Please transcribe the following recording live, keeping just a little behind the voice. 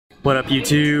What up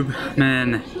YouTube? I'm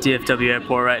in DFW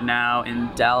airport right now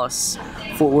in Dallas,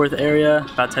 Fort Worth area,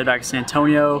 about to head back to San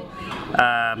Antonio.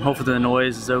 Hopefully the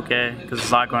noise is okay because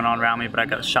there's a lot going on around me, but I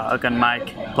got a shotgun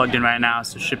mic plugged in right now,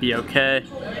 so it should be okay.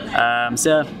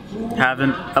 So yeah,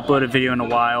 haven't uploaded a video in a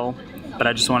while, but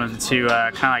I just wanted to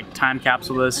kind of like time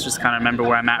capsule this, just kind of remember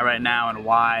where I'm at right now and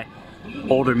why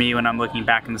older me when I'm looking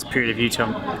back in this period of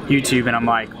YouTube and I'm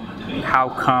like, how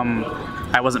come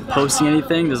I wasn't posting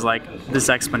anything? There's like this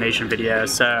explanation video.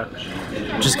 So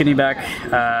just getting back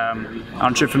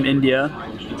on a trip from India.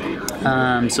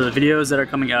 So the videos that are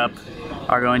coming up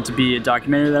are going to be a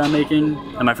documentary that I'm making,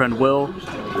 and my friend Will,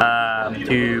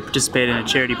 who participated in a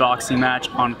charity boxing match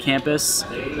on campus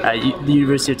at the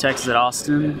University of Texas at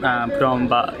Austin, put on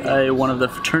by one of the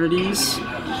fraternities.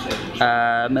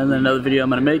 And then another video I'm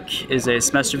going to make is a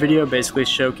semester video, basically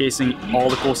showcasing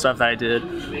all the cool stuff that I did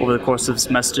over the course of the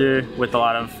semester with a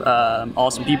lot of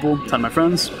awesome people, a ton of my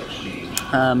friends.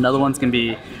 Another one's going to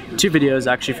be two videos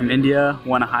actually from India,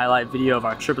 one a highlight video of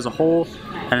our trip as a whole,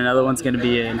 and another one's going to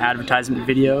be an advertisement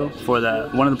video for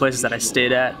one of the places that I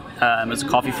stayed at. It was a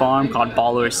coffee farm called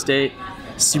Baller Estate.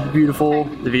 Super beautiful.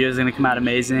 The video is going to come out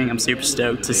amazing. I'm super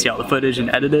stoked to see all the footage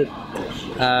and edit it.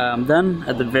 Then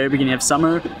at the very beginning of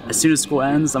summer, as soon as school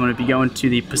ends, I'm going to be going to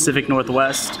the Pacific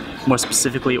Northwest, more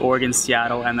specifically Oregon,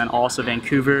 Seattle, and then also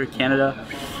Vancouver, Canada,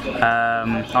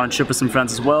 on a trip with some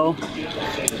friends as well.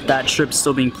 That trip's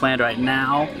still being planned right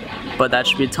now, but that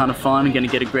should be a ton of fun. I'm going to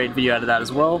get a great video out of that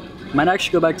as well. Might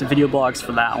actually go back to video blogs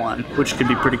for that one, which could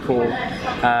be pretty cool.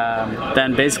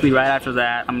 Then basically right after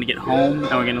that, I'm gonna get home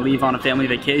and we're gonna leave on a family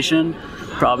vacation,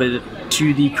 probably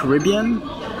to the Caribbean,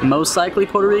 most likely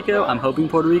Puerto Rico. I'm hoping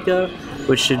Puerto Rico,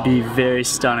 which should be very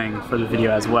stunning for the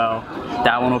video as well.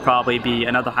 That one will probably be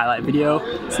another highlight video,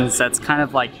 since that's kind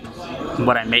of like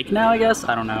what I make now, I guess.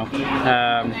 I don't know.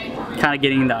 Kind of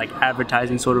getting in that like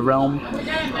advertising sort of realm.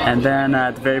 And then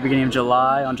at the very beginning of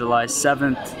July, on July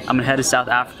 7th, I'm gonna head to South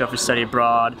Africa for study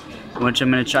abroad, in which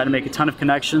I'm gonna try to make a ton of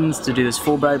connections to do this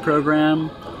Fulbright program,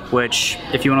 which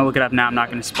if you wanna look it up now, I'm not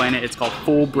gonna explain it. It's called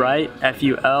Fulbright,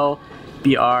 F-U-L-B-R-I-G-H-T.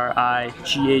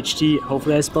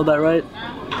 Hopefully I spelled that right.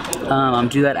 I'm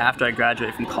due that after I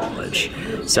graduate from college.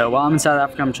 So while I'm in South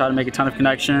Africa, I'm trying to make a ton of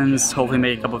connections, hopefully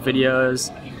make a couple of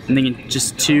videos. I'm thinking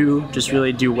just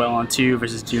really do well on two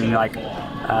versus doing like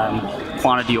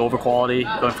quantity over quality,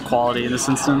 going for quality in this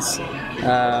instance.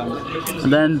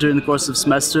 And then during the course of the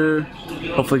semester,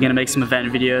 hopefully gonna make some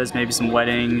event videos, maybe some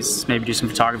weddings, maybe do some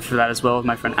photography for that as well with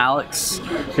my friend Alex,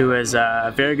 who is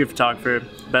a very good photographer,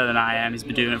 better than I am. He's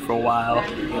been doing it for a while.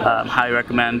 Highly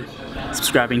recommend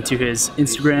subscribing to his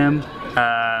Instagram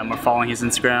or following his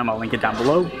Instagram. I'll link it down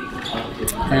below.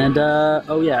 And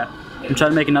oh yeah, I'm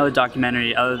trying to make another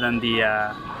documentary other than the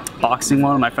boxing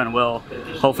one with my friend Will,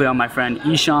 hopefully on my friend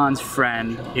Ishan's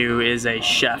friend, who is a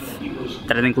chef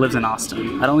that I think lives in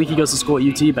Austin. I don't think he goes to school at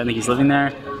UT, but I think he's living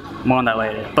there. More on that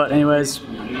later. But anyways,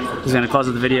 just gonna close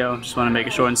with the video. Just want to make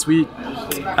it short and sweet.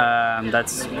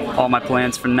 That's all my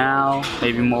plans for now.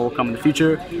 Maybe more will come in the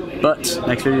future. But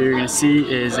next video you're gonna see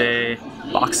is a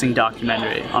boxing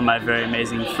documentary on my very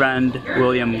amazing friend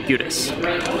William Gudis.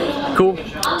 Cool.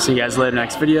 See you guys later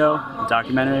next video,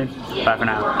 documentary. Bye for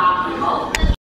now.